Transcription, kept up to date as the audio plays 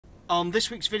On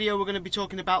this week's video we're going to be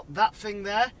talking about that thing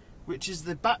there, which is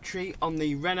the battery on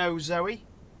the Renault Zoe,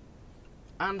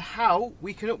 and how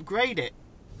we can upgrade it.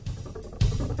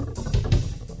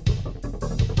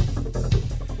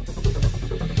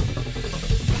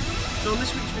 So in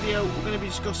this week's video we're going to be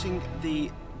discussing the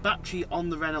battery on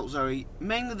the Renault Zoe,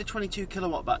 mainly the 22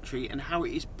 kilowatt battery, and how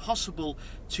it is possible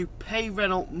to pay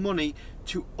Renault money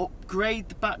to upgrade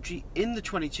the battery in the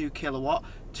 22 kilowatt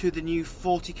to the new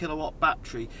 40 kilowatt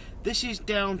battery. This is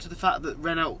down to the fact that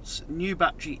Renault's new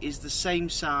battery is the same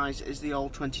size as the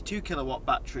old 22 kilowatt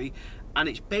battery, and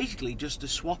it's basically just a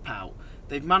swap out.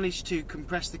 They've managed to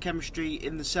compress the chemistry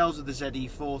in the cells of the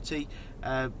ZE40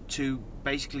 to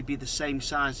basically be the same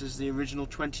size as the original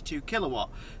 22 kilowatt.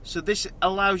 So this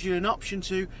allows you an option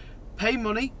to pay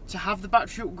money to have the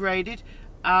battery upgraded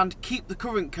and keep the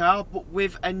current car, but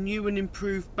with a new and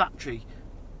improved battery.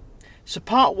 So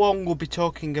part one will be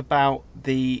talking about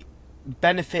the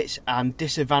benefits and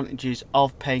disadvantages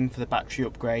of paying for the battery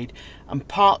upgrade, and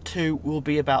part two will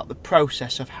be about the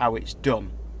process of how it's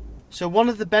done. So one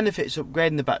of the benefits of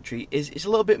upgrading the battery is it's a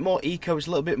little bit more eco, it's a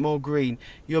little bit more green.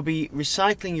 You'll be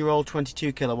recycling your old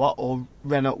 22 kilowatt, or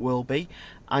Renault will be,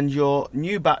 and your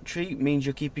new battery means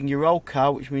you're keeping your old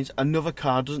car, which means another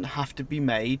car doesn't have to be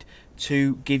made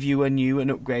to give you a new and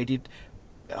upgraded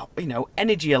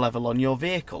energy level on your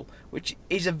vehicle, which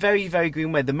is a very, very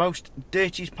green way. The most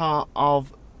dirtiest part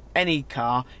of any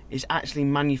car is actually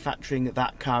manufacturing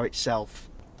that car itself.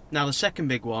 Now the second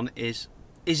big one is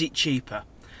it cheaper?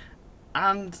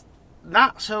 And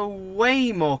that's a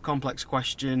way more complex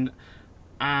question,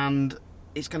 and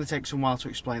it's going to take some while to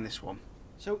explain this one.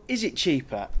 So is it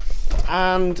cheaper?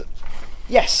 And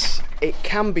yes, it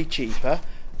can be cheaper,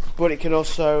 but it can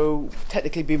also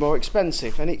technically be more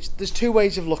expensive, and there's two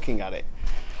ways of looking at it.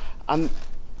 And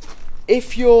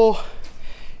if you're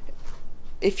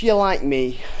like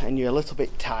me and you're a little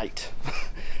bit tight,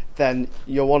 then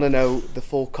you'll want to know the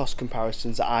full cost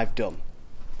comparisons that I've done.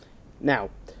 Now,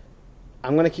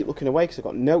 I'm going to keep looking away because I've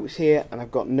got notes here and I've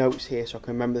got notes here so I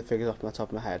can remember the figures off the top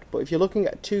of my head. But if you're looking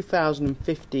at a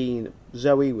 2015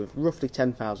 Zoe with roughly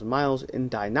 10,000 miles in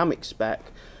dynamic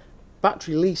spec,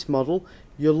 battery lease model,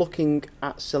 you're looking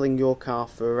at selling your car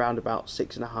for around about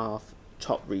 6.5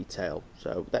 top retail.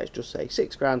 So let's just say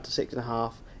 6 grand to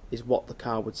 6.5 is what the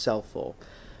car would sell for.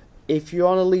 If you're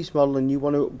on a lease model and you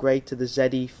want to upgrade to the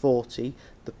ZE40,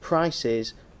 the price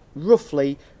is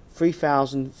roughly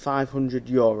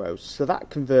 €3,500. So that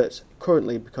converts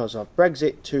currently, because of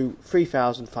Brexit, to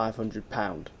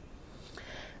 £3,500.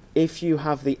 If you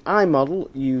have the I model,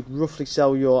 you roughly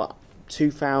sell your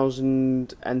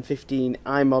 2015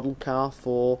 I model car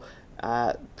for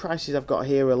prices I've got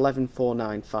here,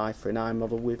 11,495 for an I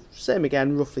model with, same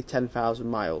again, roughly 10,000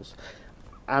 miles.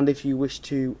 And if you wish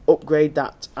to upgrade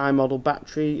that I model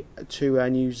battery to a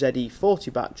new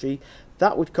ZE40 battery,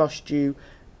 that would cost you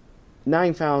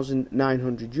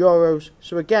 €9,900.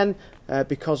 So again,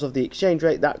 because of the exchange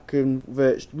rate, that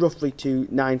converts roughly to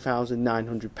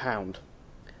 £9,900.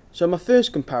 So my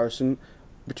first comparison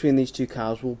between these two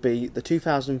cars will be the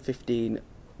 2015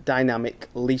 dynamic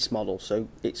lease model. So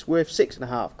it's worth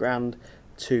 6.5 grand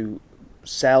to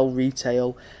sell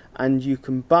retail, and you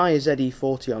can buy a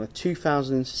ZE40 on a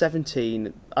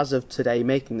 2017, as of today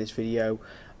making this video,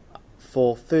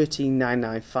 for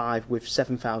 13,995 with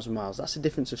 7,000 miles. That's a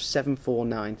difference of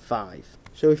 7,495.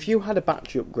 So if you had a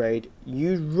battery upgrade,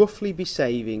 you'd roughly be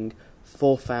saving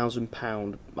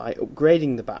 £4,000 by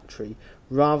upgrading the battery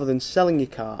rather than selling your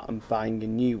car and buying a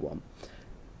new one.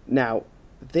 Now,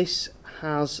 this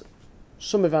has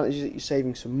some advantages that you're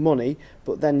saving some money,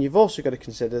 but then you've also got to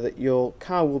consider that your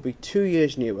car will be 2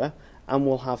 years newer and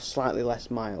will have slightly less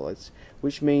mileage,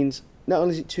 which means not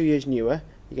only is it 2 years newer,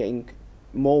 you're getting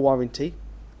more warranty,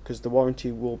 because the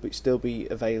warranty will still be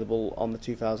available on the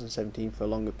 2017 for a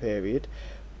longer period,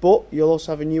 but you'll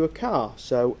also have a newer car,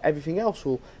 so everything else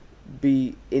will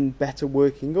be in better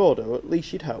working order, or at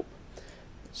least you'd hope.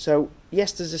 So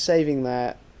yes, there's a saving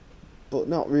there, but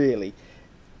not really.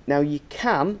 Now you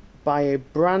can buy a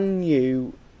brand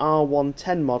new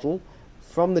R110 model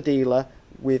from the dealer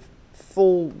with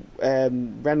full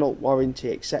Renault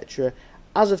warranty, etc.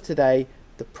 As of today,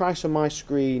 the price on my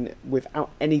screen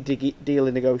without any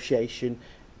dealer negotiation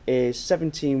is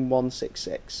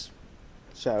 17,166.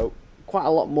 So quite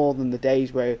a lot more than the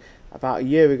days where about a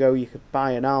year ago you could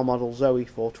buy an R model Zoe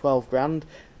for 12 grand.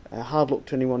 Hard luck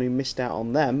to anyone who missed out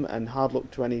on them, and hard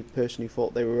luck to any person who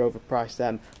thought they were overpriced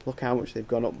then. Look how much they've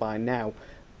gone up by now.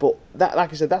 But that,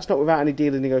 like I said, that's not without any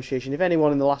dealer negotiation. If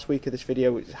anyone in the last week of this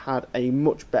video has had a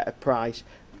much better price,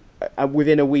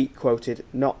 within a week quoted,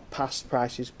 not past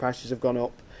prices have gone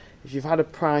up. If you've had a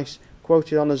price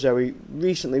quoted on a Zoe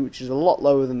recently which is a lot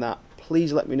lower than that,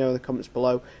 please let me know in the comments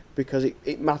below, because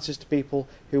it matters to people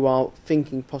who are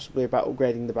thinking possibly about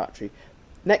upgrading the battery.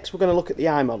 Next we're going to look at the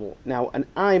I model. Now an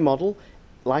I model,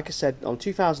 like I said, on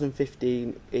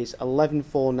 2015 is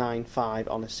 11495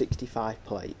 on a 65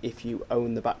 plate if you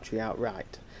own the battery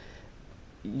outright.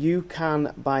 You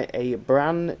can buy a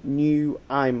brand new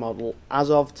I model as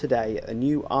of today, a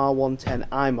new R110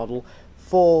 I model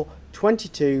for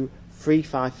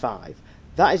 22,355.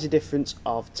 That is a difference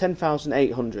of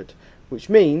 10,800, which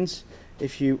means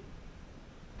if you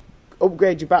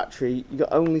upgrade your battery,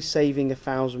 you're only saving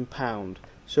 £1,000.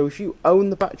 So if you own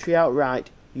the battery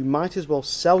outright, you might as well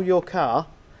sell your car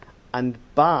and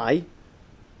buy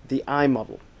the I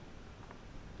model.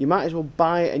 You might as well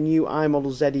buy a new I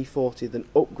model ZE40 than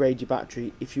upgrade your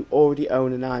battery if you already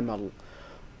own an I model.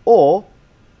 Or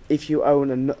if you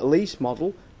own a lease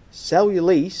model, sell your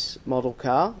lease model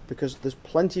car, because there's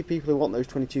plenty of people who want those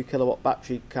 22 kilowatt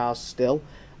battery cars still,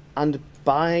 and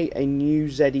buy a new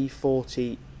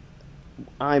ZE40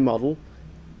 I model,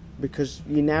 because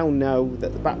you now know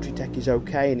that the battery tech is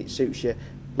okay and it suits you.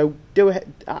 So do it.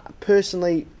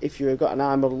 Personally, if you've got an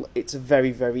I model, it's a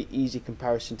very, very easy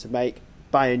comparison to make.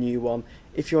 Buy a new one.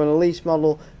 If you're on a lease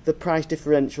model, the price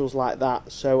differential's like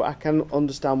that, so I can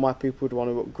understand why people would want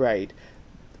to upgrade.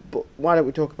 But why don't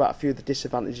we talk about a few of the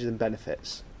disadvantages and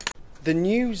benefits. The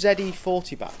new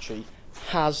ZE40 battery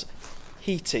has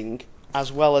heating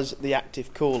as well as the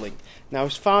active cooling. Now,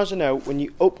 as far as I know, when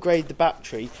you upgrade the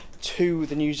battery to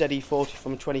the new ZE40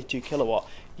 from a 22 kilowatt,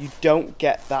 you don't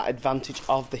get that advantage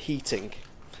of the heating.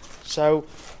 So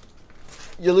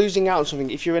you're losing out on something.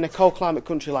 If you're in a cold climate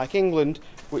country like England,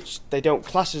 which they don't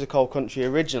class as a cold country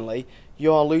originally,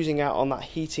 you're losing out on that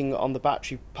heating on the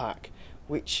battery pack,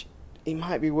 which it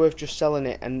might be worth just selling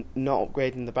it and not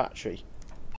upgrading the battery.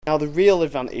 Now the real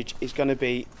advantage is going to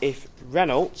be if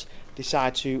Renault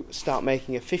decide to start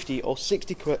making a 50 or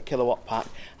 60 kilowatt pack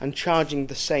and charging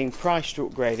the same price to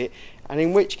upgrade it, and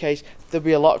in which case there'll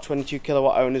be a lot of 22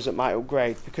 kilowatt owners that might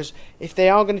upgrade, because if they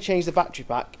are going to change the battery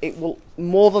pack, it will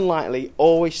more than likely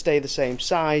always stay the same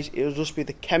size. It'll just be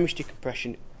the chemistry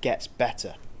compression gets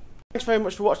better. Thanks very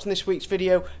much for watching this week's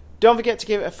video. Don't forget to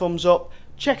give it a thumbs up,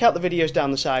 check out the videos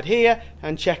down the side here,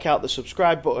 and check out the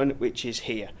subscribe button which is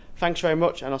here. Thanks very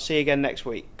much, and I'll see you again next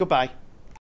week. Goodbye.